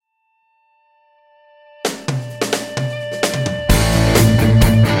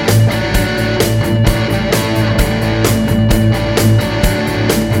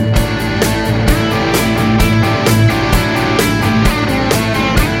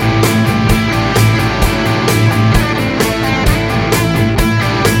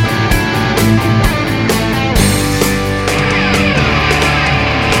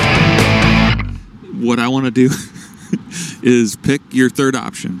want to do is pick your third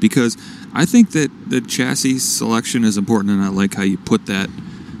option, because I think that the chassis selection is important, and I like how you put that,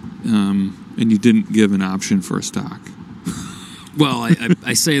 and you didn't give an option for a stock. Well,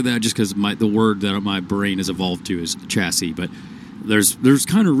 I say that just because the word that my brain has evolved to is chassis, but there's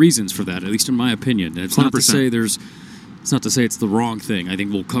kind of reasons for that, at least in my opinion. And it's 100%. not to say it's the wrong thing. I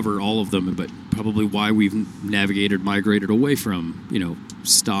think we'll cover all of them, but probably why we've migrated away from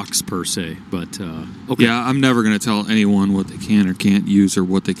stocks per se. But okay. Yeah, I'm never going to tell anyone what they can or can't use or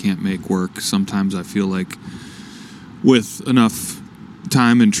what they can't make work. Sometimes I feel like with enough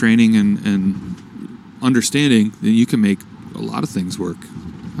time and training and understanding, then you can make a lot of things work.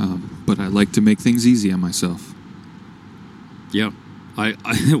 But I like to make things easy on myself. Yeah. I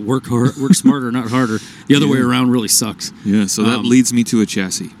work smarter, not harder. The other way around really sucks. Yeah, so that leads me to a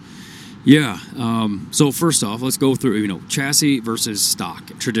chassis. Yeah. So first off, let's go through, chassis versus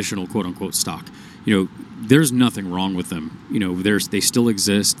stock, traditional quote-unquote stock. There's nothing wrong with them. They still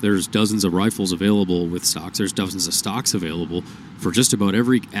exist. There's dozens of rifles available with stocks. There's dozens of stocks available for just about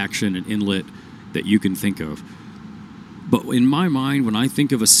every action and inlet that you can think of. But in my mind, when I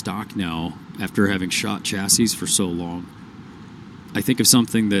think of a stock now, after having shot chassis for so long, I think of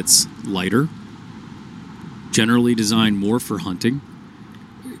something that's lighter, generally designed more for hunting.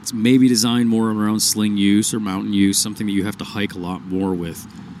 It's maybe designed more around sling use or mountain use, something that you have to hike a lot more with.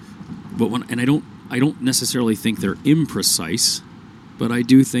 I don't necessarily think they're imprecise, but I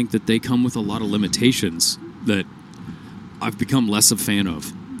do think that they come with a lot of limitations that I've become less a fan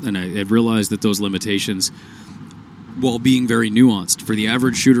of. And I've realized that those limitations, while being very nuanced, for the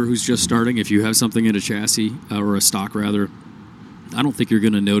average shooter who's just starting, if you have something in a chassis, or a stock rather, I don't think you're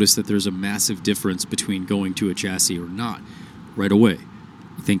going to notice that there's a massive difference between going to a chassis or not right away.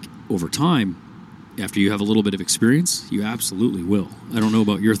 I think over time, after you have a little bit of experience, you absolutely will. I don't know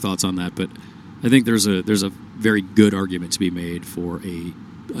about your thoughts on that, but I think there's a very good argument to be made for a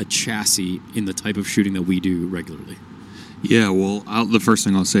chassis in the type of shooting that we do regularly. Yeah, well, the first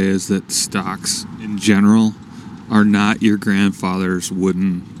thing I'll say is that stocks in general are not your grandfather's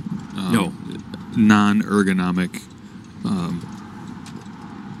wooden, non-ergonomic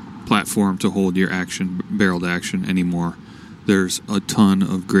platform to hold your barreled action anymore. There's a ton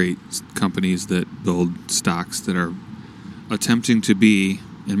of great companies that build stocks that are attempting to be,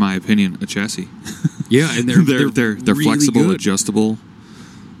 in my opinion, a chassis. Yeah, and they're really flexible, good. adjustable.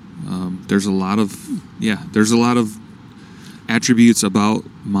 There's a lot of attributes about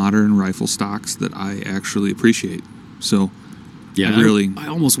modern rifle stocks that I actually appreciate. So, yeah, I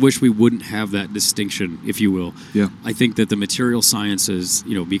almost wish we wouldn't have that distinction, if you will. Yeah, I think that the material sciences,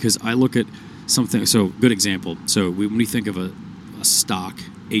 because I look at something. So, good example. So, when we think of a stock,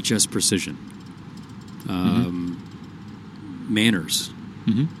 HS Precision, Manners,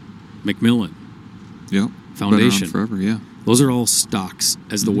 Macmillan, Foundation, forever, yeah. Those are all stocks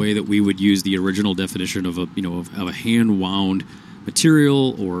as the way that we would use the original definition of a hand wound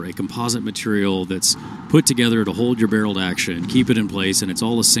material or a composite material that's put together to hold your barreled action, keep it in place, and it's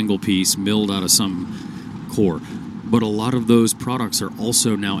all a single piece milled out of some core. But a lot of those products are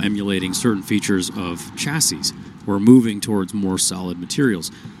also now emulating certain features of chassis. We're moving towards more solid materials.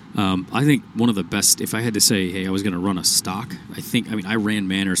 I think one of the best, if I had to say, hey, I was going to run a stock, I ran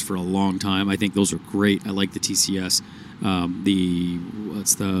Manners for a long time. I think those are great. I like the TCS. The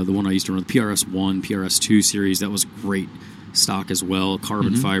one I used to run, the PRS-1, PRS-2 series, that was great stock as well.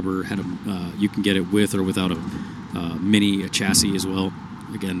 Carbon fiber, you can get it with or without a chassis as well.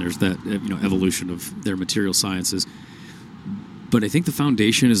 Again, there's that evolution of their material sciences. But I think the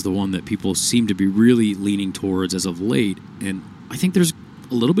Foundation is the one that people seem to be really leaning towards as of late, and I think there's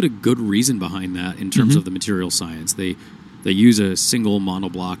a little bit of good reason behind that in terms of the material science. They use a single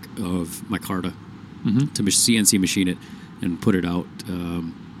monoblock of micarta to CNC machine it and put it out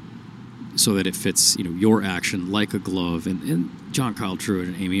so that it fits your action like a glove. And John Kyle Truitt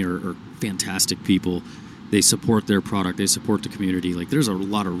and Amy are fantastic people. They support their product. They support the community. Like, there's a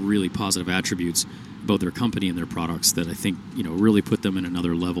lot of really positive attributes about their company and their products that I think really put them in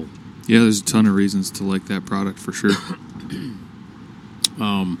another level. Yeah, there's a ton of reasons to like that product for sure.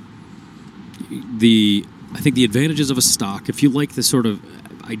 I think the advantages of a stock, if you like the sort of,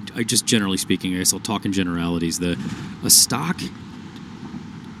 I just generally speaking, I guess I'll talk in generalities. A stock,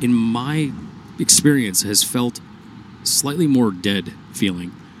 in my experience, has felt slightly more dead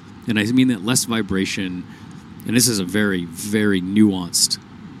feeling, and I mean that less vibration. And this is a very, very nuanced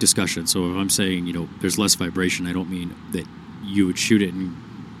discussion. So if I'm saying there's less vibration, I don't mean that you would shoot it and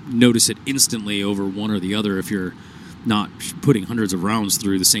notice it instantly over one or the other if you're not putting hundreds of rounds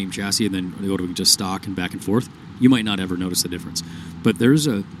through the same chassis and then go to just stock and back and forth. you might not ever notice the difference. But there is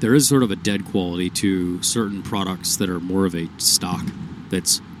sort of a dead quality to certain products that are more of a stock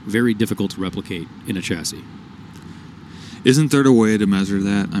that's very difficult to replicate in a chassis. Isn't there a way to measure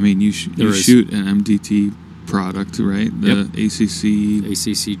that? I mean, you shoot an MDT product, right? The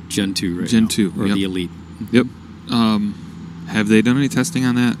ACC Gen 2 right Gen now, 2. Or the Elite. Yep. Have they done any testing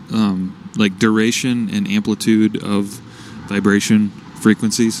on that? Like duration and amplitude of vibration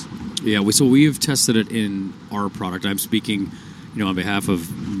frequencies? Yeah, we've tested it in our product. I'm speaking, on behalf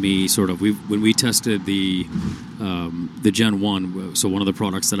of me. Sort of, when we tested the Gen 1. So one of the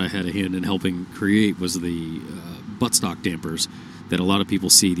products that I had a hand in helping create was the buttstock dampers that a lot of people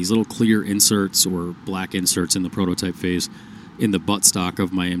see. These little clear inserts or black inserts in the prototype phase in the buttstock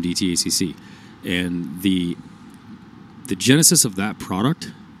of my MDT ACC, and the genesis of that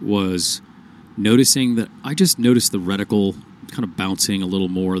product was noticing that I just noticed the reticle kind of bouncing a little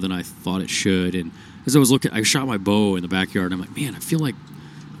more than I thought it should. And as I was looking, I shot my bow in the backyard, and I'm like, man, I feel like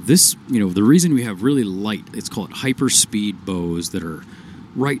this, the reason we have really light, it's called hyperspeed bows that are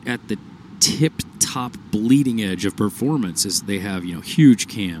right at the tip-top bleeding edge of performance is they have, huge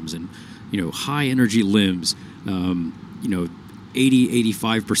cams and, high energy limbs,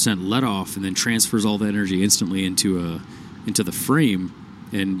 80-85% let off, and then transfers all the energy instantly into the frame,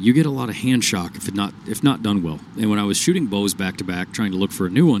 and you get a lot of hand shock if not done well. And when I was shooting bows back to back, trying to look for a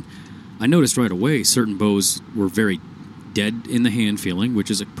new one, I noticed right away certain bows were very dead in the hand feeling,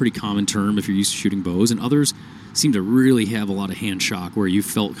 which is a pretty common term if you're used to shooting bows, and others seem to really have a lot of hand shock where you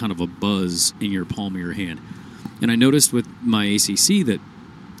felt kind of a buzz in your palm of your hand. And I noticed with my ACC that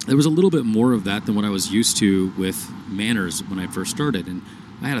there was a little bit more of that than what I was used to with Manners when I first started. And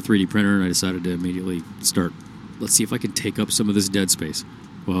I had a 3D printer, and I decided to immediately start, let's see if I can take up some of this dead space.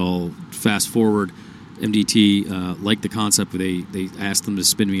 Well, fast forward, MDT liked the concept. They asked them to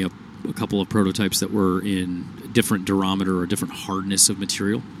spin me up a couple of prototypes that were in different durometer or different hardness of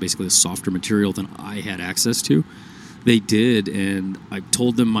material, basically a softer material than I had access to. They did, and I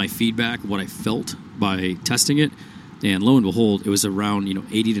told them my feedback, what I felt by testing it, and lo and behold, it was around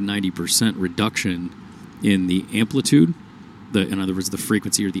 80 to 90% reduction in the amplitude, in other words, the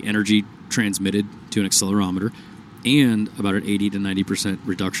frequency or the energy transmitted to an accelerometer, and about an 80 to 90%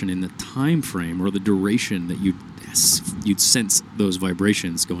 reduction in the time frame or the duration that you'd sense those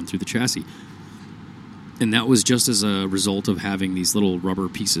vibrations going through the chassis. And that was just as a result of having these little rubber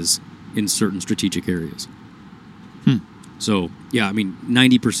pieces in certain strategic areas. So,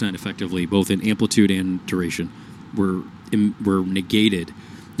 90% effectively, both in amplitude and duration, were negated.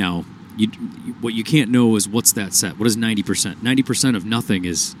 Now, what you can't know is what's that set. What is 90%? 90% of nothing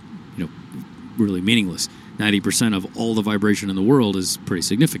is, really meaningless. 90% of all the vibration in the world is pretty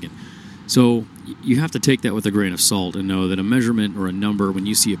significant. So you have to take that with a grain of salt and know that a measurement or a number, when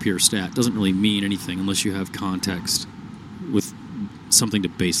you see a pure stat, doesn't really mean anything unless you have context with something to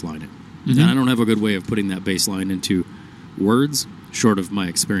baseline it. Mm-hmm. And I don't have a good way of putting that baseline into words, short of my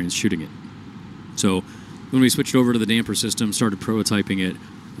experience shooting it. So when we switched over to the damper system, started prototyping it,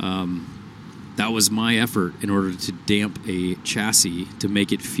 that was my effort in order to damp a chassis to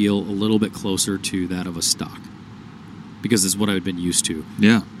make it feel a little bit closer to that of a stock, because it's what I've been used to.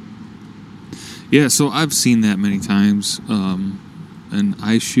 Yeah, so I've seen that many times, and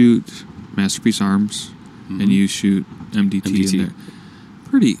I shoot Masterpiece Arms, and you shoot MDT. And they're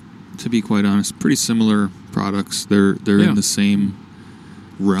pretty, to be quite honest, pretty similar products. They're in the same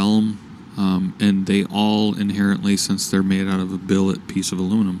realm, and they all inherently, since they're made out of a billet piece of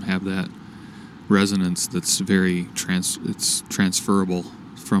aluminum, have that resonance that's very it's transferable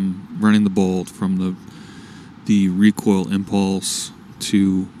from running the bolt, from the recoil impulse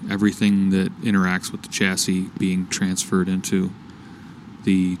to everything that interacts with the chassis being transferred into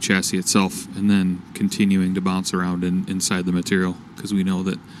the chassis itself, and then continuing to bounce around inside the material, because we know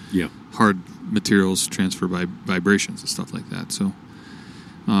that hard materials transfer by vibrations and stuff like that. So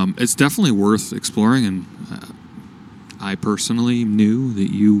it's definitely worth exploring, and I personally knew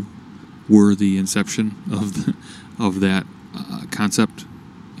that you were the inception of that concept,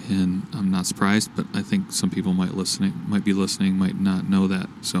 and I'm not surprised. But I think some people might be listening, might not know that.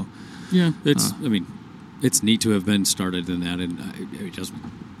 So it's neat to have been started in that, and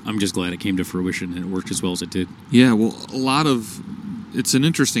I'm just glad it came to fruition and it worked as well as it did. Yeah, well, it's an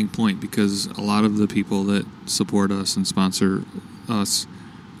interesting point, because a lot of the people that support us and sponsor us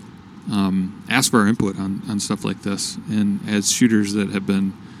ask for our input on stuff like this, and as shooters that have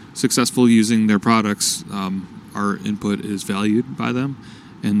been successful using their products, our input is valued by them,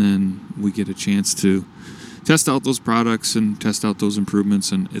 and then we get a chance to test out those products and test out those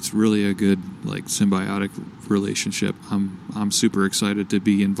improvements, and it's really a good symbiotic relationship. I'm super excited to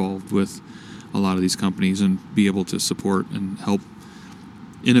be involved with a lot of these companies and be able to support and help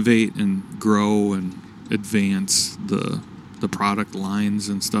innovate and grow and advance the product lines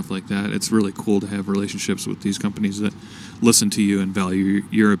and stuff like that. It's really cool to have relationships with these companies that listen to you and value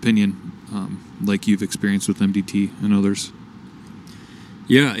your opinion, like you've experienced with MDT and others.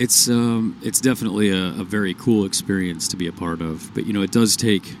 Yeah, it's definitely a very cool experience to be a part of. But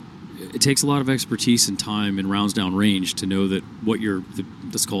it takes a lot of expertise and time and rounds down range to know that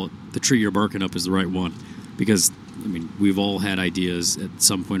let's call it the tree you're barking up is the right one. Because we've all had ideas at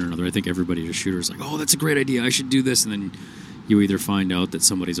some point or another. I think everybody as a shooter is like, oh, that's a great idea, I should do this, and then you either find out that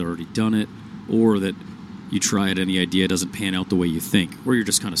somebody's already done it, or that you try it and the idea doesn't pan out the way you think, or you're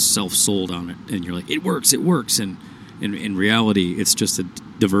just kind of self-sold on it, and you're like, it works, and in reality, it's just a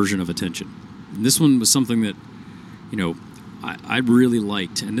diversion of attention. And this one was something that, I really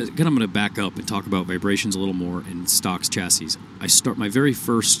liked, and again, I'm going to back up and talk about vibrations a little more in stock chassis. My very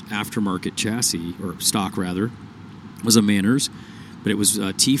first aftermarket chassis, or stock rather, was a Manners, but it was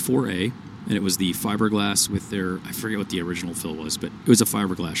T4A, and it was the fiberglass with their, I forget what the original fill was, but it was a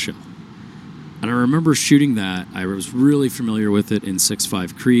fiberglass shell. And I remember shooting that. I was really familiar with it in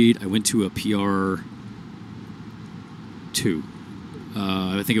 6.5 Creed. I went to a PR2.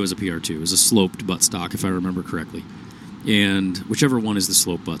 I think it was a PR2. It was a sloped buttstock, if I remember correctly. And whichever one is the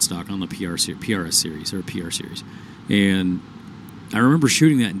slope buttstock on the PRS series or PR series. And I remember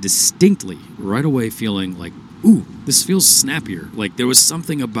shooting that and distinctly right away feeling like, ooh, this feels snappier. Like there was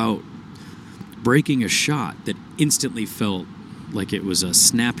something about breaking a shot that instantly felt like it was a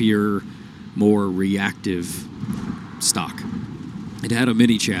snappier, more reactive stock. It had a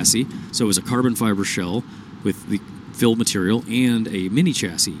mini chassis, so it was a carbon fiber shell with the filled material and a mini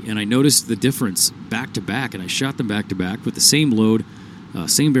chassis. And I noticed the difference back to back, and I shot them back to back with the same load,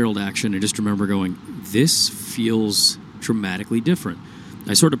 same barreled action. I just remember going, this feels dramatically different.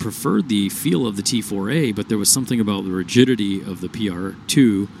 I sort of preferred the feel of the T4A, but there was something about the rigidity of the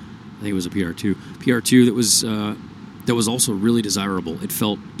PR2. I think it was a PR2 that was also really desirable. It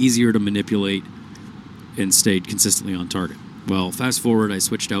felt easier to manipulate and stayed consistently on target. Well, fast forward, I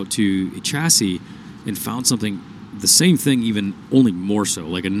switched out to a chassis and found something, the same thing, even only more so,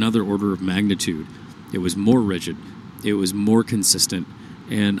 like another order of magnitude. It was more rigid. It was more consistent.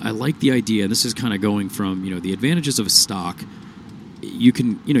 And I like the idea, and this is kind of going from, the advantages of a stock. You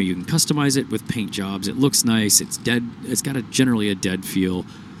can customize it with paint jobs. It looks nice. It's dead. It's got generally a dead feel.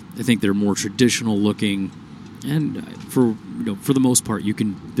 I think they're more traditional looking, and for the most part,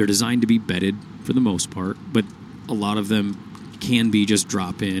 they're designed to be bedded for the most part, but a lot of them can be just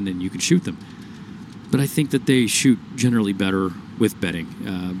drop in and you can shoot them. But I think that they shoot generally better with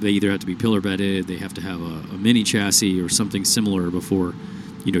bedding. They either have to be pillar bedded, they have to have a mini chassis or something similar before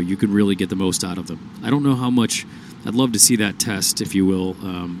you can really get the most out of them. I don't know how much. I'd love to see that test, if you will,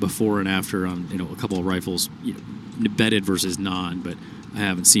 before and after on a couple of rifles, bedded versus non, but I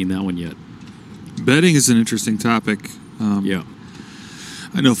haven't seen that one yet. Bedding is an interesting topic. Yeah.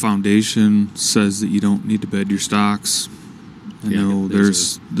 I know Foundation says that you don't need to bed your stocks. I know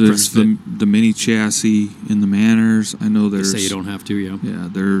there's the mini chassis in the Manners. I know there's... They say you don't have to, yeah. Yeah,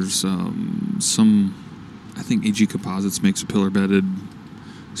 there's some... I think AG Composites makes a pillar-bedded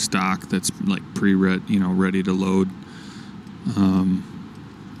stock that's like ready to load. And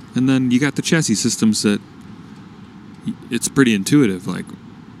then you got the chassis systems that it's pretty intuitive. Like,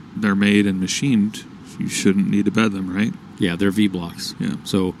 they're made and machined. You shouldn't need to bed them, right? Yeah, they're V-blocks. Yeah.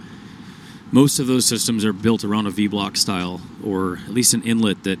 So most of those systems are built around a V-block style, or at least an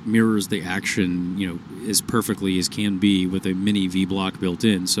inlet that mirrors the action, as perfectly as can be with a mini V-block built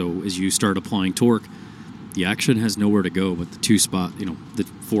in. So as you start applying torque, the action has nowhere to go but the the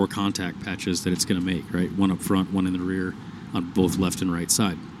 4 contact patches that it's going to make, right? One up front, one in the rear, on both left and right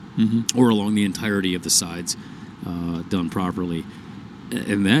side, or along the entirety of the sides, done properly.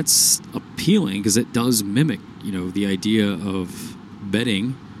 And that's appealing because it does mimic, the idea of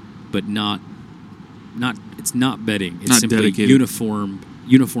bedding, but not it's not bedding. It's not simply dedicated.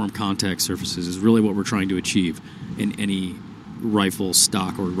 Uniform contact surfaces is really what we're trying to achieve in any rifle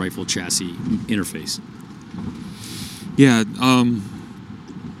stock or rifle chassis interface. Yeah,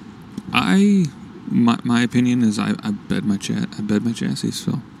 my opinion is I bed my chassis,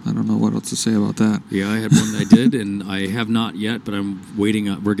 so I don't know what else to say about that. Yeah, I had one I did, and I have not yet, but I'm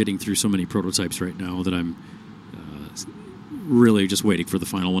waiting. We're getting through so many prototypes right now that I'm really just waiting for the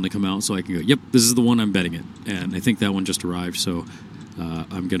final one to come out so I can go, yep, this is the one I'm betting it. And I think that one just arrived, so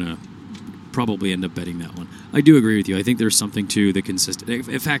I'm going to probably end up betting that one. I do agree with you. I think there's something to the consistent.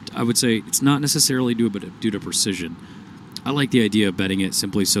 In fact, I would say it's not necessarily due to precision. I like the idea of betting it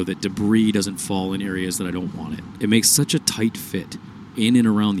simply so that debris doesn't fall in areas that I don't want it. It makes such a tight fit in and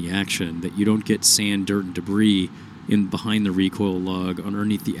around the action, that you don't get sand, dirt, and debris in behind the recoil lug,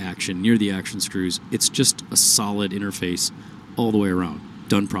 underneath the action, near the action screws. It's just a solid interface all the way around,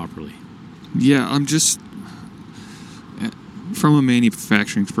 done properly. Yeah, I'm just from a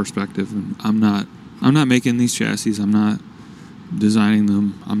manufacturing perspective. I'm not making these chassis. I'm not designing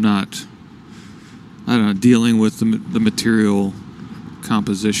them. I'm not, I don't know, dealing with the material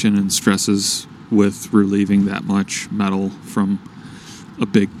composition and stresses with relieving that much metal from a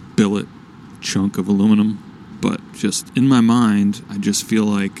big billet chunk of aluminum. But just in my mind, I just feel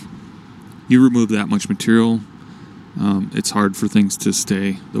like you remove that much material, it's hard for things to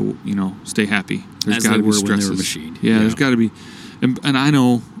stay happy. There's got to be stresses. When they were machined. Yeah, there's got to be, and I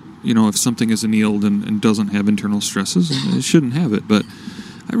know, if something is annealed and doesn't have internal stresses, it shouldn't have it. But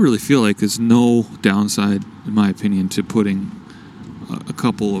I really feel like there's no downside, in my opinion, to putting a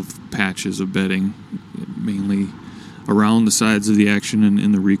couple of patches of bedding, mainly around the sides of the action and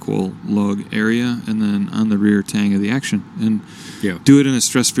in the recoil lug area, and then on the rear tang of the action, and do it in a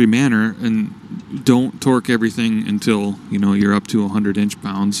stress-free manner, and don't torque everything until you're up to 100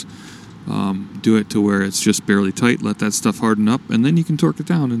 inch-pounds. Do it to where it's just barely tight, let that stuff harden up, and then you can torque it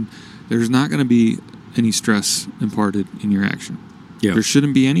down, and there's not going to be any stress imparted in your action. There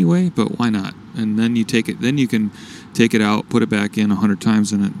shouldn't be anyway, but why not? And then you take it, then you can take it out, put it back in 100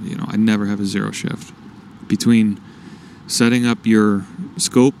 times, and I never have a zero shift. Between setting up your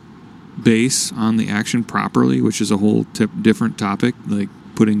scope base on the action properly, which is a whole different topic, like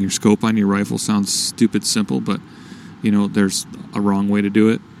putting your scope on your rifle sounds stupid simple, but there's a wrong way to do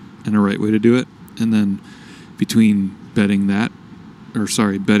it and a right way to do it. And then between bedding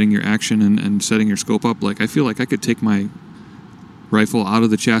your action and setting your scope up, like I feel like I could take my rifle out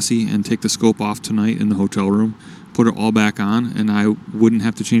of the chassis and take the scope off tonight in the hotel room, put it all back on, and I wouldn't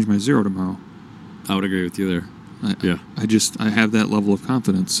have to change my zero tomorrow. I would agree with you there. I have that level of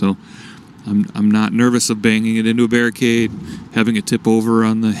confidence, so I'm not nervous of banging it into a barricade, having it tip over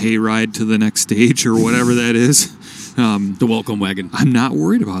on the hay ride to the next stage or whatever that is. The welcome wagon. I'm not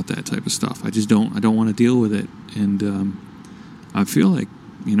worried about that type of stuff. I don't want to deal with it, and I feel like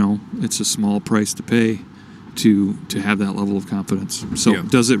it's a small price to pay to have that level of confidence. So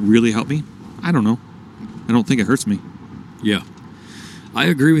does it really help me? I don't know. I don't think it hurts me. Yeah. I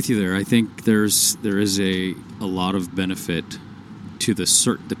agree with you there. I think there is a lot of benefit to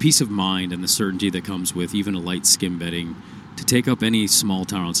the peace of mind and the certainty that comes with even a light skim bedding to take up any small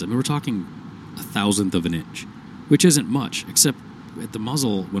tolerance. I mean, we're talking 1/1000th of an inch, which isn't much, except at the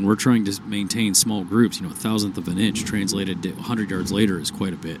muzzle when we're trying to maintain small groups. 1/1000th of an inch translated to 100 yards later is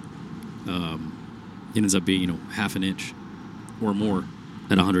quite a bit. It ends up being half an inch or more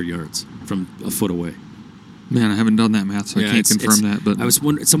at 100 yards from a foot away. Man, I haven't done that math, so I can't confirm that. But I was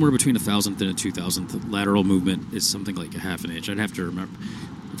wondering, somewhere between 1,000th and a 2,000th lateral movement is something like a half an inch. I'd have to remember.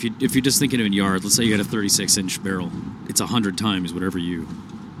 If you're just thinking of in yards, let's say you got a 36-inch barrel, it's 100 times whatever you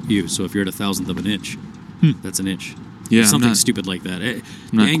use. So if you're at 1,000th of an inch, that's an inch. Yeah, something stupid like that.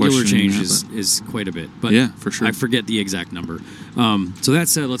 The angular change is quite a bit. But yeah, for sure. I forget the exact number. So that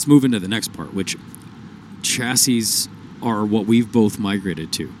said, let's move into the next part, which chassis are what we've both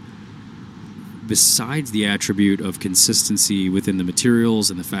migrated to. Besides the attribute of consistency within the materials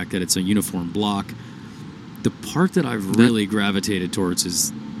and the fact that it's a uniform block, the part that I've really gravitated towards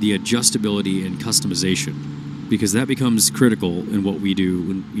is the adjustability and customization, because that becomes critical in what we do.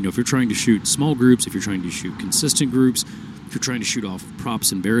 When, if you're trying to shoot small groups, if you're trying to shoot consistent groups, if you're trying to shoot off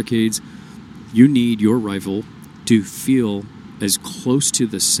props and barricades, you need your rifle to feel as close to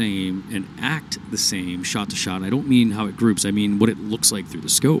the same and act the same shot to shot. I don't mean how it groups. I mean what it looks like through the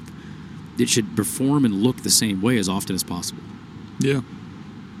scope. It should perform and look the same way as often as possible. Yeah.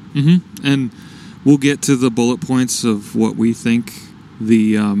 And we'll get to the bullet points of what we think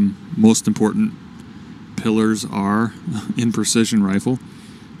the most important pillars are in precision rifle.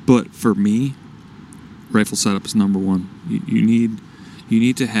 But for me, rifle setup is number one. You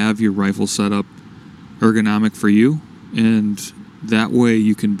need to have your rifle setup ergonomic for you, and that way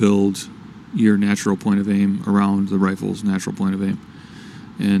you can build your natural point of aim around the rifle's natural point of aim.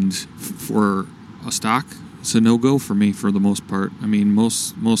 And for a stock, it's a no-go for me for the most part. I mean,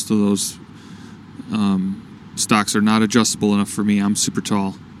 most of those stocks are not adjustable enough for me. I'm super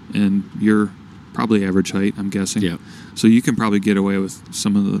tall, and you're probably average height, I'm guessing. Yeah. So you can probably get away with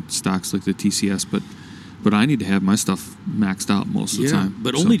some of the stocks like the TCS, but I need to have my stuff maxed out most of the time.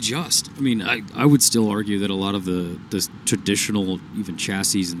 But only just. I mean, I would still argue that a lot of the traditional even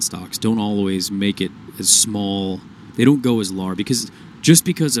chassis and stocks don't always make it as small. They don't go as large just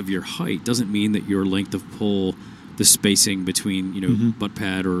because of your height doesn't mean that your length of pull, the spacing between butt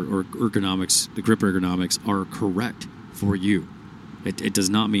pad or ergonomics, the grip ergonomics are correct for you. It does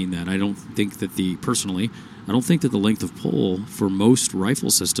not mean that. I don't think that I don't think that the length of pull for most rifle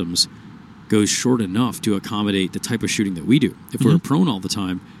systems goes short enough to accommodate the type of shooting that we do. If we're prone all the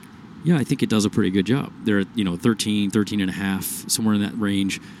time, yeah, I think it does a pretty good job. They're 13 and a half, somewhere in that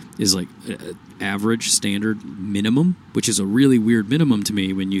range is like average, standard, minimum, which is a really weird minimum to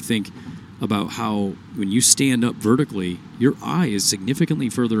me when you think about how when you stand up vertically, your eye is significantly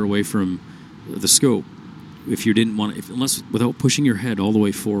further away from the scope. If you didn't want to, unless without pushing your head all the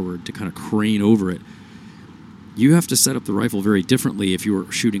way forward to kind of crane over it, you have to set up the rifle very differently if you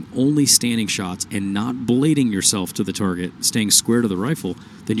were shooting only standing shots and not blading yourself to the target, staying square to the rifle,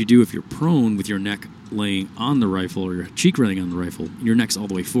 than you do if you're prone with your neck laying on the rifle or your cheek laying on the rifle, and your neck's all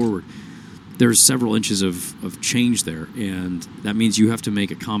the way forward. There's several inches of change there, and that means you have to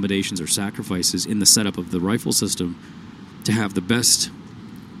make accommodations or sacrifices in the setup of the rifle system to have the best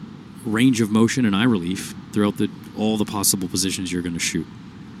range of motion and eye relief throughout all the possible positions you're going to shoot.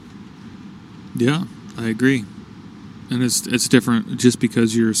 Yeah, I agree. And it's different. Just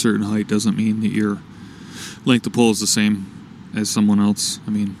because you're a certain height doesn't mean that your length of pull is the same as someone else. I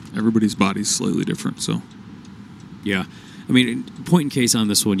mean, everybody's body's slightly different, so. Yeah. I mean, point in case on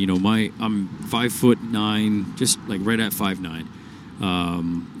this one, I'm 5'9", just like right at 5'9".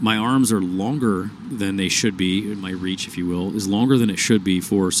 My arms are longer than they should be, and my reach, if you will, is longer than it should be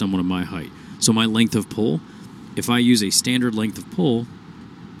for someone of my height. So my length of pull, if I use a standard length of pull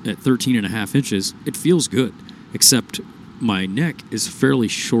at 13 and a half inches, it feels good, except my neck is fairly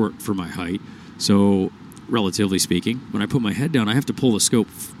short for my height. So relatively speaking, when I put my head down, I have to pull the scope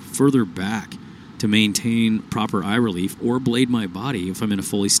further back to maintain proper eye relief or blade my body if I'm in a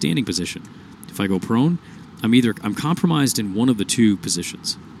fully standing position. If I go prone, I'm compromised in one of the two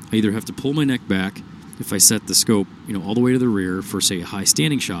positions. I either have to pull my neck back if I set the scope, all the way to the rear for, say, a high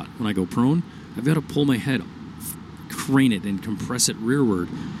standing shot. When I go prone, I've got to pull my head, crane it, and compress it rearward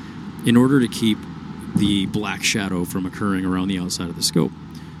in order to keep the black shadow from occurring around the outside of the scope.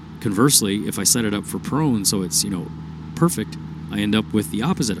 Conversely, if I set it up for prone so it's, perfect, I end up with the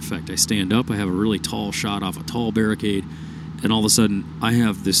opposite effect. I stand up, I have a really tall shot off a tall barricade, and all of a sudden I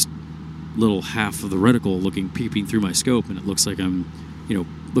have this little half of the reticle peeping through my scope, and it looks like I'm,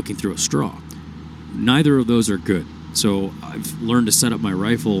 looking through a straw. Neither of those are good. So I've learned to set up my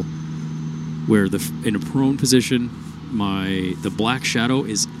rifle where in a prone position, the black shadow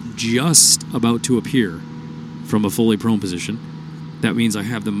is just about to appear from a fully prone position. That means I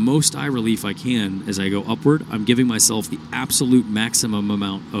have the most eye relief I can as I go upward. I'm giving myself the absolute maximum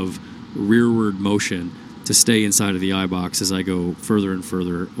amount of rearward motion to stay inside of the eye box as I go further and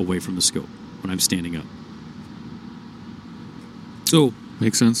further away from the scope when I'm standing up. So,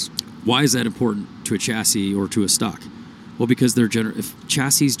 makes sense. Why is that important to a chassis or to a stock? Well, because if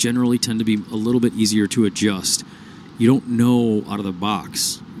chassis generally tend to be a little bit easier to adjust, you don't know out of the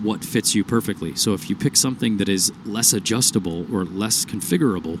box what fits you perfectly. So if you pick something that is less adjustable or less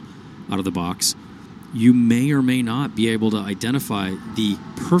configurable out of the box, you may or may not be able to identify the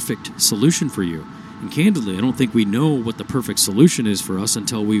perfect solution for you. And candidly, I don't think we know what the perfect solution is for us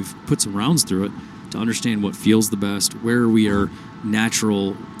until we've put some rounds through it to understand what feels the best, where we are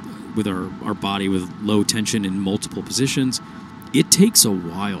natural with our body with low tension in multiple positions. It takes a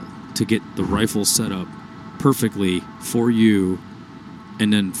while to get the rifle set up perfectly for you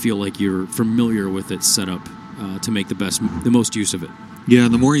and then feel like you're familiar with its setup to make the most use of it. Yeah,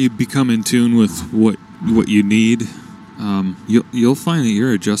 the more you become in tune with what you need, you'll find that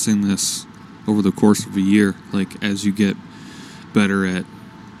you're adjusting this over the course of a year, like as you get better at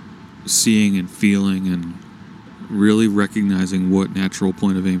seeing and feeling and really recognizing what natural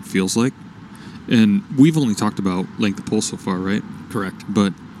point of aim feels like. And we've only talked about length of pull so far, right? Correct.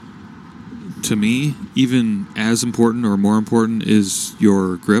 But to me, even as important or more important is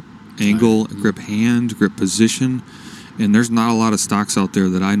your grip angle, grip hand, grip position. And there's not a lot of stocks out there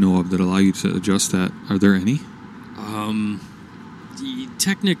that I know of that allow you to adjust that. Are there any?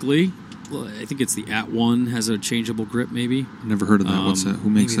 Technically, well, I think it's the At-One has a changeable grip, maybe. Never heard of that. What's that?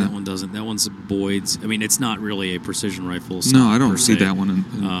 Who makes maybe that? That one doesn't. That one's Boyd's. I mean, it's not really a precision rifle. No, I don't see that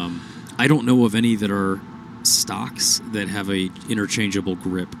one. I don't know of any that are stocks that have a interchangeable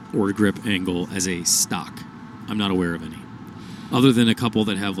grip or grip angle as a stock. I'm not aware of any. Other than a couple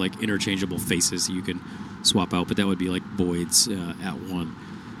that have like interchangeable faces you can swap out, but that would be like Boyd's At-One.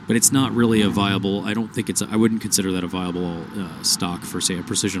 But it's not really a viable. I don't think I wouldn't consider that a viable stock for, say, a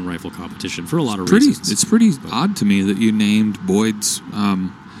precision rifle competition for a lot of reasons. It's pretty odd to me that you named Boyd's,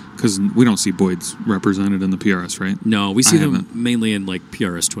 because we don't see Boyd's represented in the PRS, right? No, we see them mainly in like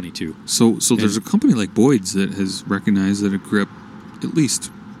PRS 22. So there's a company like Boyd's that has recognized that a grip, at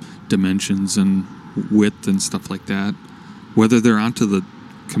least dimensions and width and stuff like that, whether they're onto the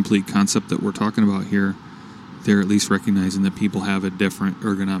complete concept that we're talking about here, they're at least recognizing that people have a different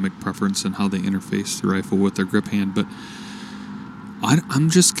ergonomic preference in how they interface the rifle with their grip hand. But I'm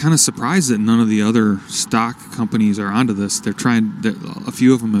just kind of surprised that none of the other stock companies are onto this. They're trying. A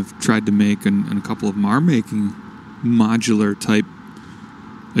few of them have tried to make, and a couple of them are making modular type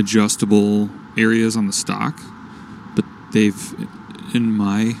adjustable areas on the stock. But they've, in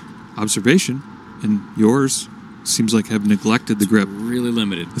my observation, and yours, seems like have neglected the grip. Really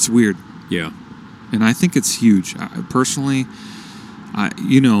limited. It's weird. Yeah. And I think it's huge. Personally,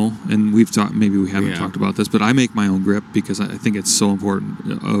 and we've talked. Maybe we haven't talked about this, but I make my own grip because I think it's so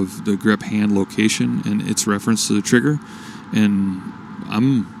important of the grip hand location and its reference to the trigger. And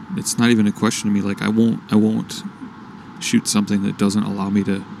it's not even a question to me. Like I won't shoot something that doesn't allow me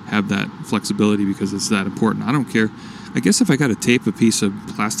to have that flexibility because it's that important. I don't care. I guess if I got to tape a piece of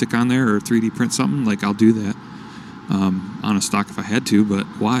plastic on there or 3D print something, like I'll do that on a stock if I had to. But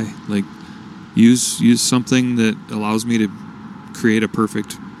why? Like use something that allows me to create a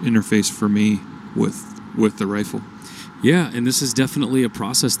perfect interface for me with the rifle. Yeah, and this is definitely a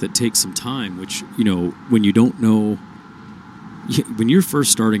process that takes some time, which, when you don't know, when you're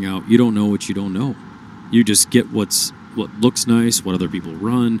first starting out, you don't know what you don't know. You just get what looks nice, what other people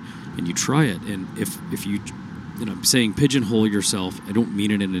run, and you try it. And if you, I'm saying pigeonhole yourself, I don't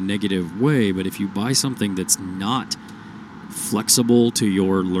mean it in a negative way, but if you buy something that's not flexible to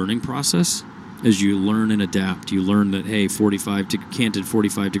your learning process, as you learn and adapt, you learn that, hey, canted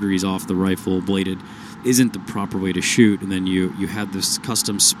 45 degrees off the rifle, bladed, isn't the proper way to shoot. And then you have this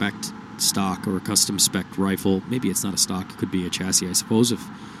custom spec'd stock or a custom spec'd rifle. Maybe it's not a stock. It could be a chassis, I suppose, if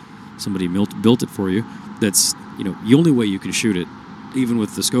somebody built it for you. That's, the only way you can shoot it, even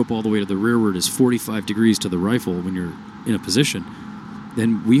with the scope all the way to the rearward, is 45 degrees to the rifle when you're in a position.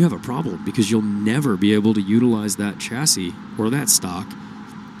 Then we have a problem because you'll never be able to utilize that chassis or that stock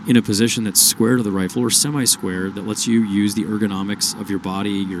in a position that's square to the rifle or semi-square that lets you use the ergonomics of your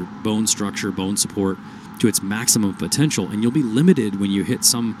body, your bone structure, bone support to its maximum potential. And you'll be limited when you hit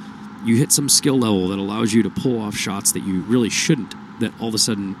some skill level that allows you to pull off shots that you really shouldn't, that all of a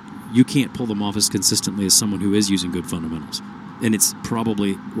sudden you can't pull them off as consistently as someone who is using good fundamentals. And it's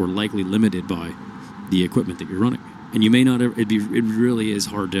probably or likely limited by the equipment that you're running. And you may not ever, it really is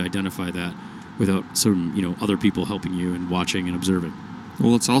hard to identify that without some, other people helping you and watching and observing.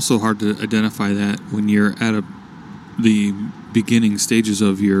 Well, it's also hard to identify that when you're at the beginning stages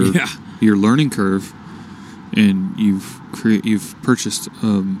of your learning curve, and you've purchased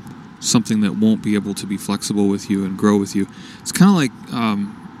something that won't be able to be flexible with you and grow with you. It's kind of like,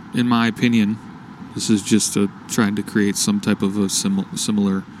 in my opinion, this is just trying to create some type of a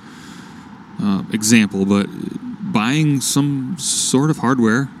similar example, but buying some sort of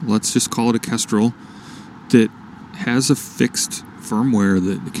hardware, let's just call it a Kestrel, that has a fixed firmware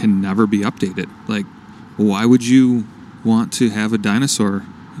that can never be updated. Like, why would you want to have a dinosaur?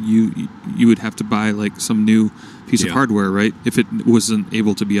 You would have to buy like some new piece of hardware, right? If it wasn't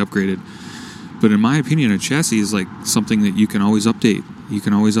able to be upgraded. But in my opinion, a chassis is like something that you can always update. You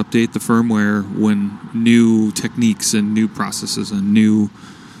can always update the firmware when new techniques and new processes and new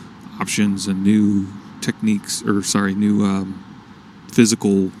options and new techniques, new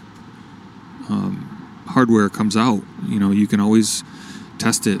physical hardware comes out. You can always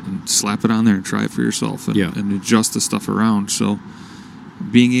test it and slap it on there and try it for yourself and adjust the stuff around. So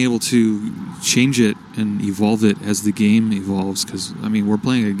being able to change it and evolve it as the game evolves, because we're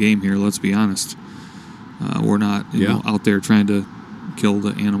playing a game here, let's be honest. We're not out there trying to kill the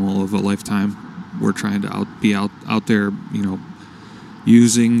animal of a lifetime. We're trying to be out there,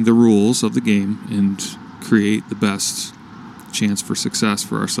 using the rules of the game and create the best chance for success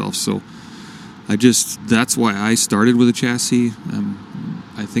for ourselves. So that's why I started with a chassis.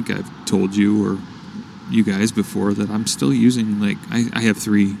 I think I've told you or you guys before that I'm still using, I have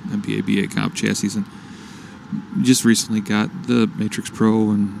 3 MPA B8 comp chassis, and just recently got the Matrix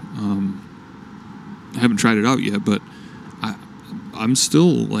Pro, and I haven't tried it out yet, but I'm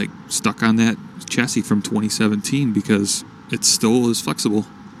still stuck on that chassis from 2017 because it still is flexible.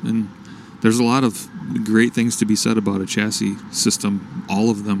 And there's a lot of great things to be said about a chassis system, all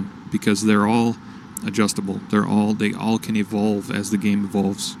of them, because they're all adjustable. They all can evolve as the game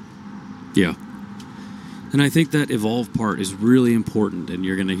evolves. Yeah. And I think that evolve part is really important, and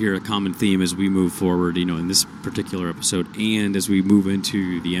you're going to hear a common theme as we move forward, in this particular episode, and as we move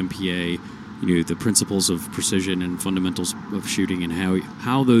into the MPA, the principles of precision and fundamentals of shooting, and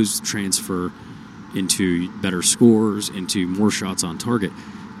how those transfer into better scores, into more shots on target.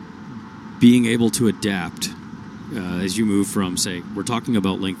 Being able to adapt as you move from, say, we're talking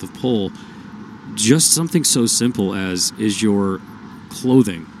about length of pull, just something so simple as, is your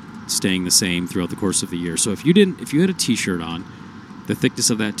clothing staying the same throughout the course of the year? So if you had a t-shirt on, the thickness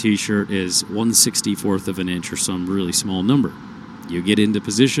of that t-shirt is 1/64 of an inch or some really small number. You get into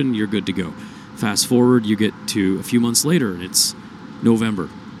position, you're good to go. Fast forward, you get to a few months later, and it's November,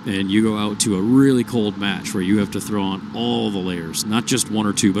 and you go out to a really cold match where you have to throw on all the layers, not just one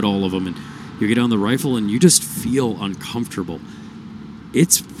or two, but all of them, and you get on the rifle and you just feel uncomfortable.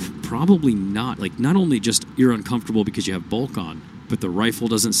 It's probably not only just you're uncomfortable because you have bulk on, but the rifle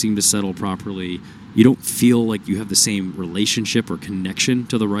doesn't seem to settle properly. You don't feel like you have the same relationship or connection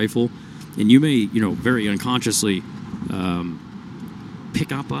to the rifle, and you may, very unconsciously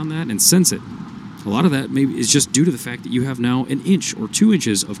pick up on that and sense it. A lot of that maybe is just due to the fact that you have now 1 inch or 2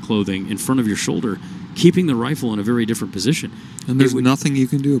 inches of clothing in front of your shoulder, keeping the rifle in a very different position. And there's nothing you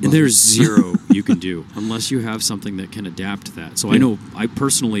can do about it. There's zero you can do unless you have something that can adapt to that. So I know I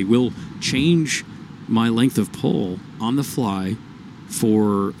personally will change my length of pull on the fly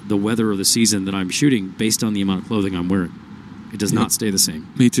for the weather of the season that I'm shooting based on the amount of clothing I'm wearing. It does not stay the same.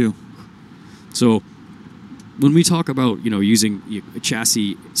 Me too. So when we talk about, using a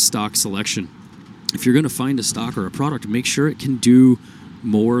chassis stock selection, if you're going to find a stock or a product, make sure it can do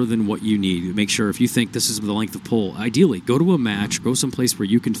more than what you need. Make sure if you think this is the length of pull, ideally go to a match, go someplace where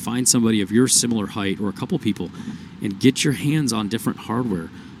you can find somebody of your similar height or a couple people and get your hands on different hardware.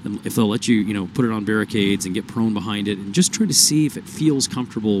 And if they'll let you, put it on barricades and get prone behind it and just try to see if it feels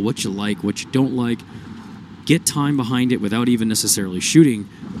comfortable, what you like, what you don't like. Get time behind it without even necessarily shooting,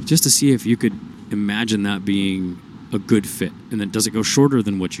 just to see if you could imagine that being a good fit. And then does it go shorter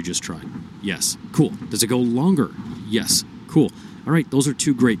than what you just tried? Yes. Cool. Does it go longer? Yes. Cool. All right, those are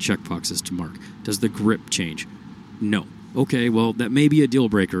 2 great checkboxes to mark. Does the grip change? No. Okay, well, that may be a deal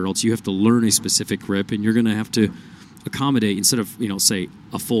breaker, or else you have to learn a specific grip, and you're going to have to accommodate, instead of, say,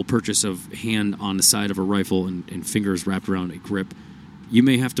 a full purchase of hand on the side of a rifle and fingers wrapped around a grip, you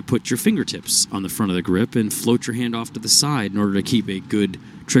may have to put your fingertips on the front of the grip and float your hand off to the side in order to keep a good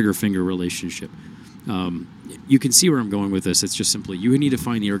trigger-finger relationship. You can see where I'm going with this. It's just simply you need to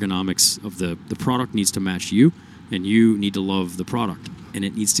find the ergonomics of the product needs to match you, and you need to love the product. And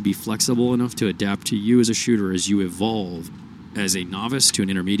it needs to be flexible enough to adapt to you as a shooter as you evolve as a novice to an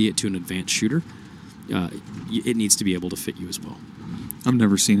intermediate to an advanced shooter. It needs to be able to fit you as well. I've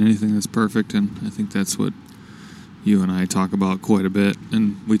never seen anything that's perfect, and I think that's what you and I talk about quite a bit,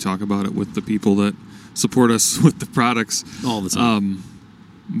 and we talk about it with the people that support us with the products all the time.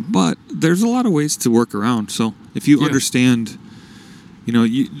 But there's a lot of ways to work around. So if you understand,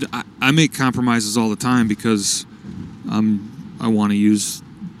 I make compromises all the time because I want to use.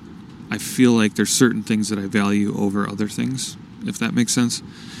 I feel like there's certain things that I value over other things, if that makes sense,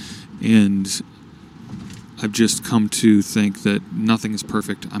 and I've just come to think that nothing is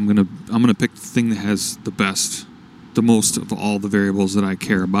perfect. I'm gonna pick the thing that has the most of all the variables that I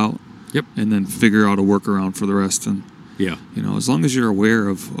care about. Yep. And then figure out a workaround for the rest. And as long as you're aware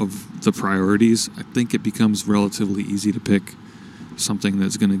of the priorities, I think it becomes relatively easy to pick something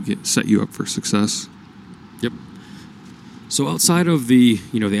that's going to set you up for success. Yep. So outside of the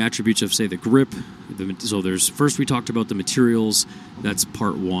attributes of, say, the grip, first we talked about the materials. That's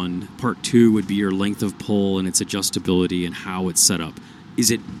part 1. Part 2 would be your length of pull and its adjustability and how it's set up.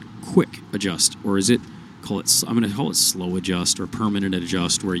 Is it quick adjust, or is it I'm going to call it slow adjust or permanent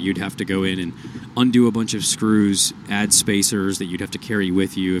adjust, where you'd have to go in and undo a bunch of screws, add spacers that you'd have to carry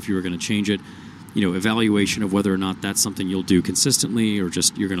with you if you were going to change it. Evaluation of whether or not that's something you'll do consistently or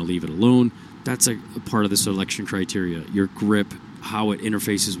just you're going to leave it alone. That's a part of the selection criteria. Your grip, how it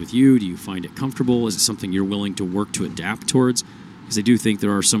interfaces with you. Do you find it comfortable? Is it something you're willing to work to adapt towards? Because I do think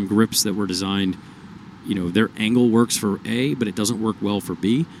there are some grips that were designed, their angle works for A, but it doesn't work well for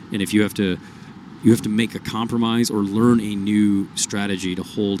B. And if you have to make a compromise or learn a new strategy to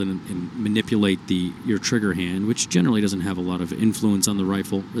hold and manipulate your trigger hand, which generally doesn't have a lot of influence on the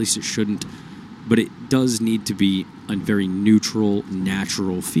rifle, at least it shouldn't, but it does need to be a very neutral,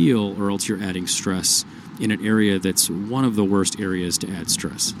 natural feel, or else you're adding stress in an area that's one of the worst areas to add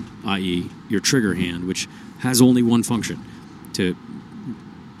stress, i.e. your trigger hand, which has only one function, to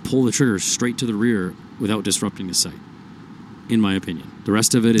pull the trigger straight to the rear without disrupting the sight. In my opinion, the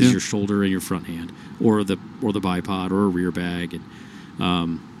rest of it is your shoulder and your front hand, or the bipod, or a rear bag,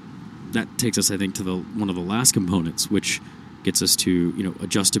 and that takes us, I think, to one of the last components, which gets us to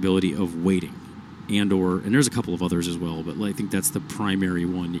adjustability of weighting, and there's a couple of others as well, but I think that's the primary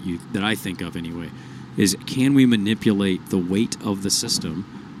one that I think of anyway. Is can we manipulate the weight of the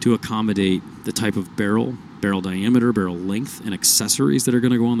system to accommodate the type of barrel diameter, barrel length, and accessories that are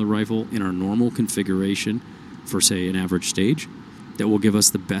going to go on the rifle in our normal configuration for, say, an average stage, that will give us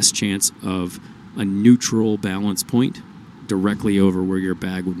the best chance of a neutral balance point directly over where your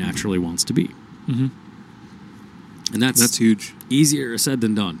bag naturally wants to be. Mm-hmm. And that's huge. Easier said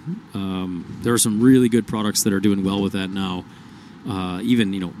than done. There are some really good products that are doing well with that now.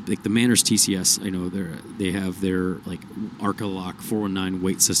 Even, like the Manners TCS, I know they have their like Arcalock 419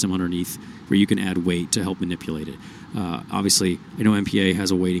 weight system underneath where you can add weight to help manipulate it. Obviously, I know MPA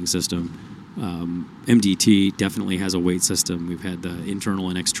has a weighting system. MDT definitely has a weight system. We've had the internal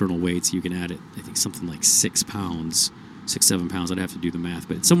and external weights. You can add it, I think something like 6 pounds, 6-7 pounds. I'd have to do the math,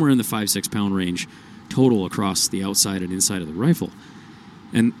 but it's somewhere in the 5-6 pound range total across the outside and inside of the rifle.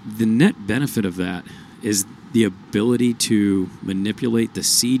 And the net benefit of that is the ability to manipulate the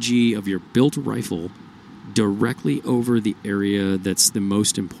CG of your built rifle directly over the area that's the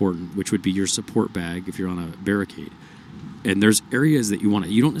most important, which would be your support bag if you're on a barricade. And there's areas that you want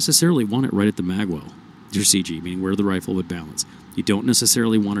it. You don't necessarily want it right at the magwell, your CG, meaning where the rifle would balance. You don't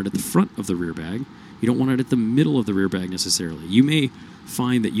necessarily want it at the front of the rear bag. You don't want it at the middle of the rear bag necessarily. You may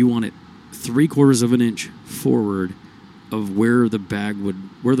find that you want it 3/4 of an inch forward of where the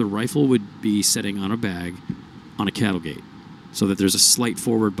rifle would be sitting on a bag on a cattle gate, so that there's a slight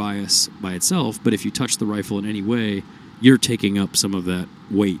forward bias by itself. But if you touch the rifle in any way, you're taking up some of that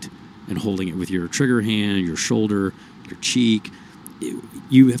weight and holding it with your trigger hand, your shoulder, your cheek.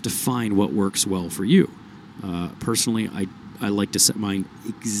 You have to find what works well for you. Personally, I like to set mine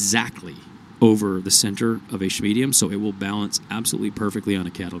exactly over the center of a medium, so it will balance absolutely perfectly on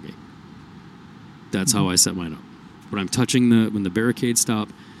a cattle gate. That's how I set mine up. When I'm touching when the barricade stop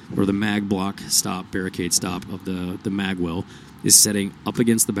or the mag block stop, barricade stop of the magwell is setting up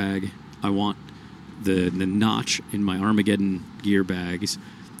against the bag, I want the notch in my Armageddon gear bags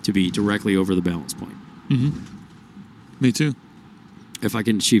to be directly over the balance point. Mm-hmm. Me too. If I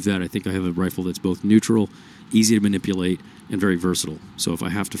can achieve that, I think I have a rifle that's both neutral, easy to manipulate, and very versatile. So if I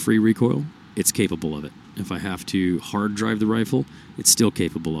have to free recoil, it's capable of it. If I have to hard drive the rifle, it's still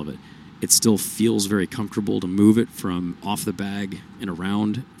capable of it. It still feels very comfortable to move it from off the bag and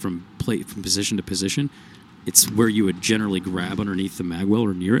around from position to position. It's where you would generally grab underneath the magwell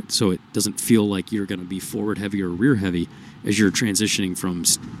or near it, so it doesn't feel like you're going to be forward heavy or rear heavy as you're transitioning from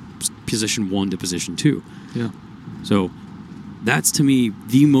position 1 to position 2. Yeah. So that's to me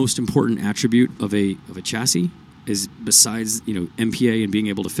the most important attribute of a chassis is, besides MPA and being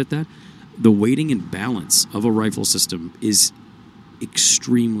able to fit that, the weighting and balance of a rifle system is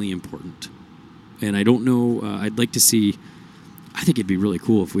extremely important. And I don't know, I'd like to see, I think it'd be really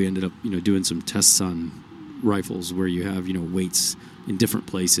cool if we ended up doing some tests on rifles where you have weights in different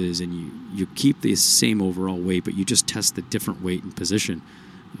places and you keep the same overall weight, but you just test the different weight and position,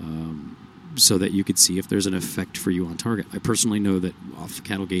 so that you could see if there's an effect for you on target. I personally know that off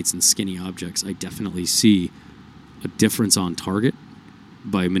cattle gates and skinny objects, I definitely see a difference on target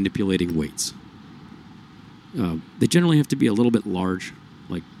by manipulating weights. They generally have to be a little bit large,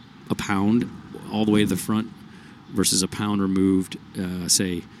 like a pound all the way to the front versus a pound removed,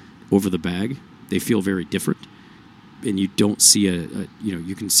 say, over the bag. They feel very different, and you don't see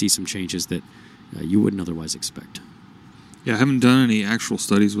you can see some changes that you wouldn't otherwise expect. Yeah, I haven't done any actual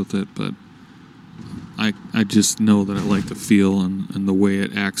studies with it, but I just know that I like the feel and the way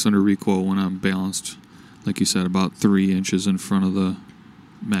it acts under recoil when I'm balanced, like you said, about 3 inches in front of the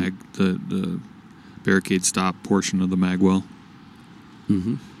the barricade stop portion of the magwell.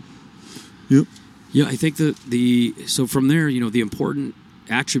 Mm-hmm. Yep. Yeah, I think that so from there, the important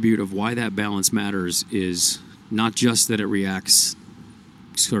attribute of why that balance matters is not just that it reacts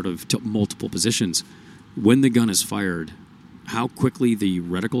sort of to multiple positions. When the gun is fired, how quickly the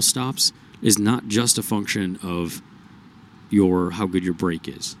reticle stops is not just a function of how good your brake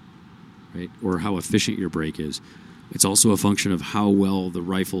is, right, or how efficient your brake is. It's also a function of how well the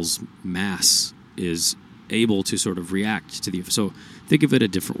rifle's mass is able to sort of react to the. So think of it a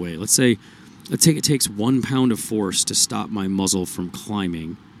different way. Let's say it takes 1 pound of force to stop my muzzle from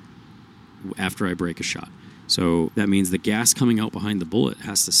climbing after I break a shot. So that means the gas coming out behind the bullet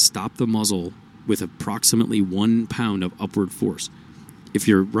has to stop the muzzle with approximately 1 pound of upward force. If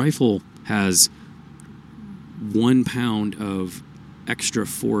your rifle has 1 pound of extra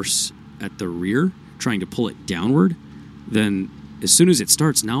force at the rear trying to pull it downward, then as soon as it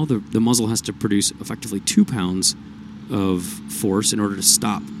starts, now the muzzle has to produce effectively 2 pounds of force in order to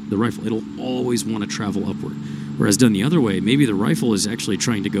stop the rifle. It'll always want to travel upward. Whereas done the other way, maybe the rifle is actually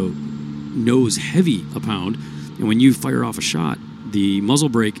trying to go nose heavy a pound, and when you fire off a shot, the muzzle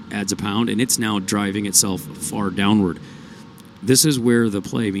brake adds a pound, and it's now driving itself far downward. This is where the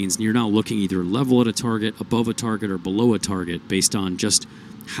play means you're now looking either level at a target, above a target, or below a target based on just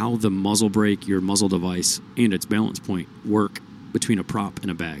how the muzzle brake, your muzzle device, and its balance point work between a prop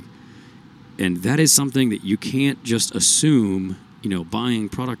and a bag. And that is something that you can't just assume, buying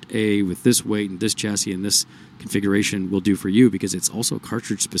product A with this weight and this chassis and this configuration will do for you, because it's also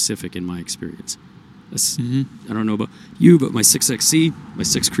cartridge specific in my experience. I don't know about you, but my 6XC, my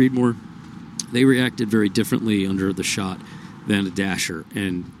 6 Creedmoor, they reacted very differently under the shot than a Dasher.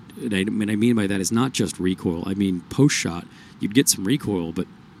 And I mean by that is not just recoil. I mean post-shot, you'd get some recoil, but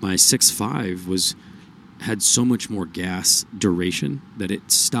my 6.5 had so much more gas duration that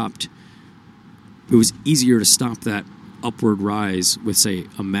it stopped. It was easier to stop that upward rise with, say,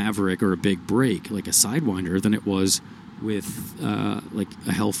 a Maverick or a big brake, like a Sidewinder, than it was with like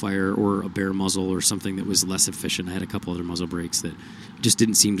a Hellfire or a bare muzzle or something that was less efficient. I had a couple other muzzle brakes that just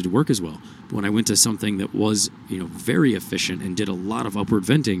didn't seem to work as well. But when I went to something that was, very efficient and did a lot of upward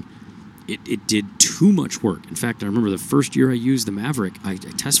venting, it did too much work. In fact, I remember the first year I used the Maverick, I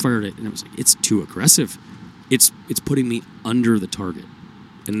test fired it, and it was like, it's too aggressive. It's putting me under the target.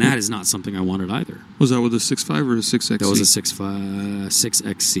 And that is not something I wanted either. Was that with a 6.5 or a 6XC? That was a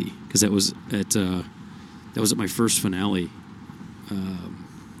 6XC, because that was at my first finale.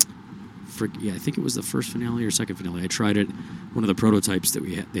 I think it was the first finale or second finale. I tried it, one of the prototypes that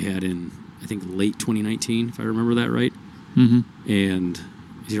they had in, I think, late 2019, if I remember that right. Mm-hmm. And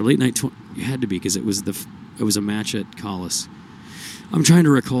either late night, it had to be, because it was a match at Collis. I'm trying to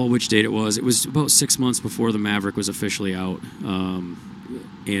recall which date it was. It was about 6 months before the Maverick was officially out.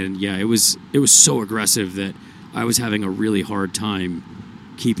 And yeah, it was so aggressive that I was having a really hard time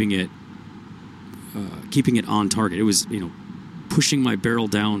keeping it on target. It was, pushing my barrel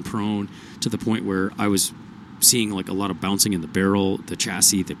down prone to the point where I was seeing like a lot of bouncing in the barrel, the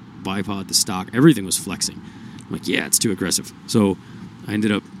chassis, the bipod, the stock, everything was flexing. I'm like, yeah, it's too aggressive. So I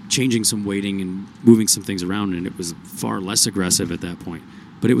ended up changing some weighting and moving some things around, and it was far less aggressive at that point.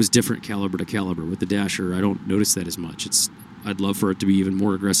 But it was different caliber to caliber. With the Dasher, I don't notice that as much. I'd love for it to be even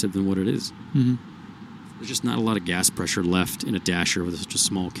more aggressive than what it is. Mm-hmm. There's just not a lot of gas pressure left in a Dasher with such a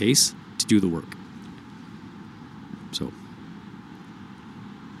small case to do the work. So,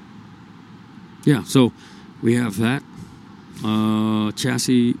 yeah, so we have that.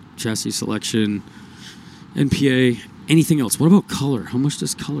 Chassis selection, NPA, anything else? What about color? How much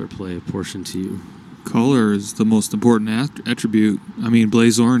does color play a portion to you? Color is the most important attribute. I mean,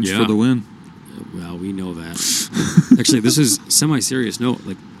 blaze orange for the win. Well, we know that. Actually, this is semi-serious note.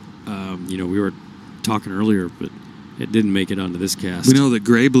 Like, we were talking earlier, but it didn't make it onto this cast. We know that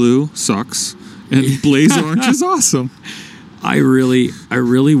gray-blue sucks, and blaze orange is awesome. I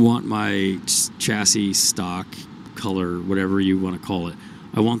really want my chassis, stock, color, whatever you want to call it,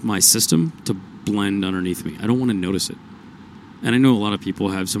 I want my system to blend underneath me. I don't want to notice it. And I know a lot of people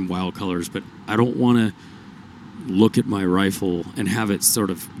have some wild colors, but I don't want to look at my rifle and have it sort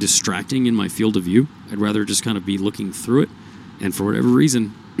of distracting in my field of view. I'd rather just kind of be looking through it. And for whatever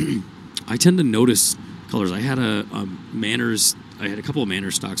reason, I tend to notice colors. I had a couple of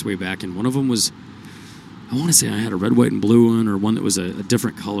Manners stocks way back, and one of them was, I want to say I had a red, white, and blue one, or one that was a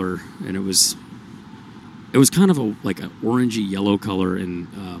different color, and it was kind of like an orangey yellow color, and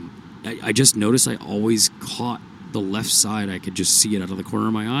I just noticed I always caught the left side. I could just see it out of the corner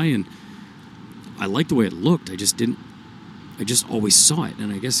of my eye, and I liked the way it looked. I just always saw it,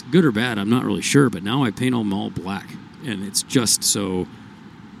 and I guess good or bad, I'm not really sure, but now I paint them all black, and it's just so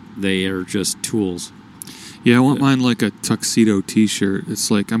they are just tools. Yeah, I want mine like a tuxedo T-shirt. It's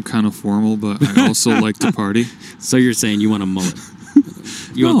like I'm kind of formal, but I also like to party. So you're saying you want a mullet?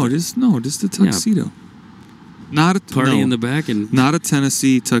 Just a tuxedo. Yeah. Not a party in the back, and not a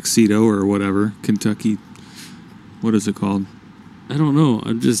Tennessee tuxedo or whatever. Kentucky, what is it called? I don't know.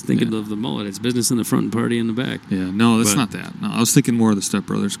 I'm just thinking of the mullet. It's business in the front and party in the back. Yeah, no, that's not that. No, I was thinking more of the Step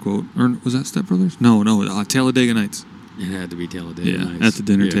Brothers quote. Or was that Step Brothers? No, Talladega Nights. It had to be Talladega Nights. At the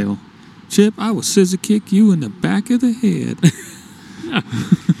dinner table. Chip, I will scissor kick you in the back of the head.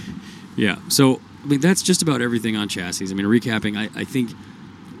 Yeah. So, I mean, that's just about everything on chassis. I mean, recapping, I think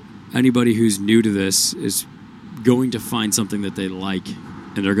anybody who's new to this is going to find something that they like,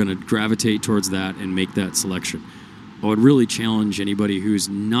 and they're going to gravitate towards that and make that selection. I would really challenge anybody who's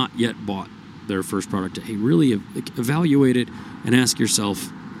not yet bought their first product to, really evaluate it and ask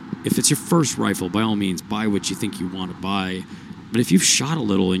yourself, if it's your first rifle, by all means, buy what you think you want to buy. But if you've shot a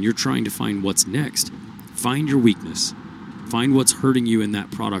little and you're trying to find what's next, find your weakness. Find what's hurting you in that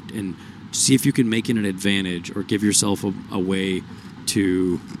product and see if you can make it an advantage or give yourself a way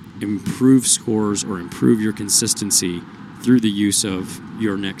to improve scores or improve your consistency through the use of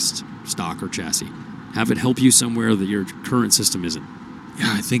your next stock or chassis. Have it help you somewhere that your current system isn't.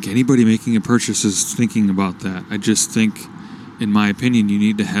 Yeah, I think anybody making a purchase is thinking about that. I just think, in my opinion, you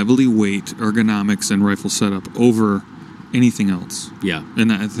need to heavily weight ergonomics and rifle setup over anything else. Yeah.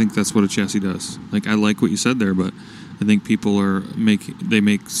 And I think that's what a chassis does. Like, I like what you said there, but I think people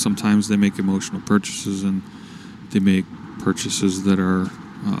sometimes they make emotional purchases, and they make purchases that are,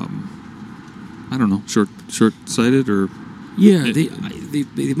 I don't know, short-sighted or... Yeah,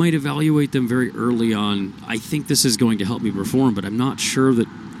 they might evaluate them very early on. I think this is going to help me perform, but I'm not sure that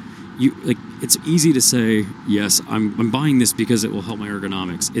it's easy to say, yes, I'm buying this because it will help my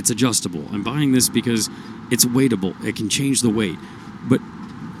ergonomics. It's adjustable. I'm buying this because it's weightable. It can change the weight. But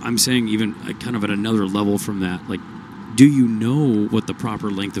I'm saying even kind of at another level from that, like, do you know what the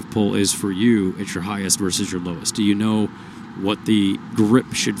proper length of pull is for you at your highest versus your lowest? Do you know what the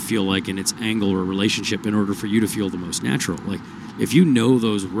grip should feel like in its angle or relationship in order for you to feel the most natural? Like, if you know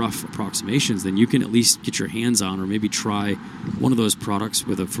those rough approximations, then you can at least get your hands on or maybe try one of those products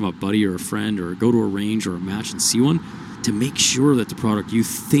from a buddy or a friend, or go to a range or a match and see one, to make sure that the product you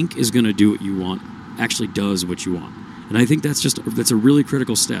think is going to do what you want actually does what you want. And I think that's a really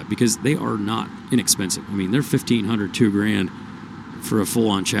critical step, because they are not inexpensive. I mean, they're $1,500, $2,000 for a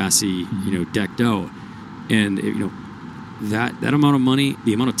full-on chassis, decked out. And that amount of money,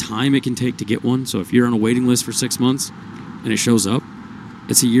 the amount of time it can take to get one. So if you're on a waiting list for 6 months and it shows up,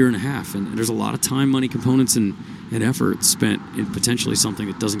 it's a year and a half. And there's a lot of time, money, components, and effort spent in potentially something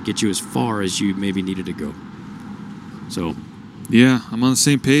that doesn't get you as far as you maybe needed to go. So, yeah, I'm on the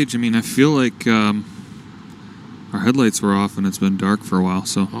same page. I mean, I feel like our headlights were off and it's been dark for a while.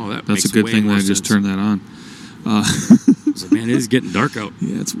 So that's a good thing that I just turned that on. So, man, it is getting dark out.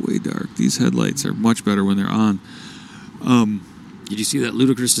 Yeah, it's way dark. These headlights are much better when they're on. Did you see that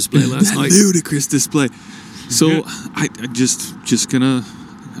ludicrous display last night? Ludicrous display. So I just gonna.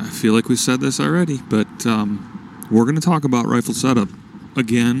 I feel like we said this already, but we're gonna talk about rifle setup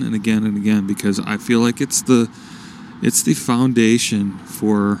again and again and again, because I feel like it's the foundation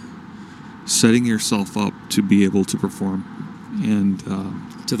for setting yourself up to be able to perform and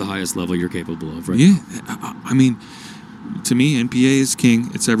to the highest level you're capable of. Right? Yeah, I mean, to me, NPA is king.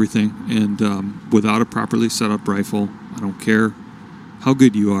 It's everything, and without a properly set up rifle, I don't care how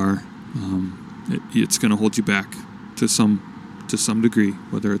good you are, it's going to hold you back to some degree,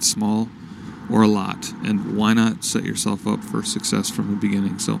 whether it's small or a lot. And why not set yourself up for success from the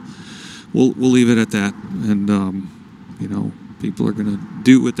beginning? So we'll leave it at that. And people are going to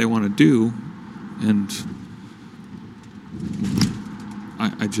do what they want to do, and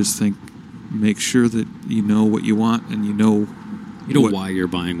I just think make sure that you know what you want, and you know why you're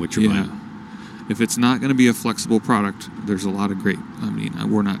buying what you're buying. If it's not going to be a flexible product, there's a lot of great... I mean,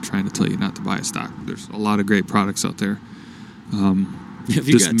 we're not trying to tell you not to buy a stock. There's a lot of great products out there. If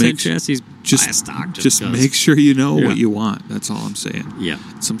you got 10 chassis, buy a stock. Just make sure you know what you want. That's all I'm saying. Yeah.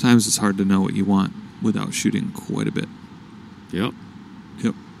 Sometimes it's hard to know what you want without shooting quite a bit. Yep.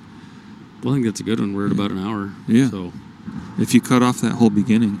 Well, I think that's a good one. We're at about an hour. Yeah. So if you cut off that whole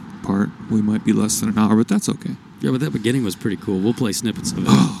beginning part, we might be less than an hour, but that's okay. Yeah, but that beginning was pretty cool. We'll play snippets of it.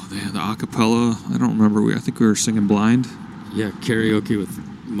 Oh, the acapella. I don't remember. I think we were singing Blind. Yeah, karaoke with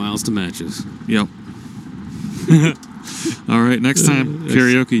Miles to Matches. Yep. All right, next time,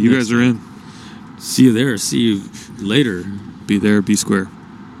 karaoke. You guys are in. See you there. See you later. Be there, be square.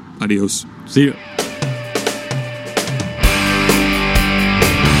 Adios. See you.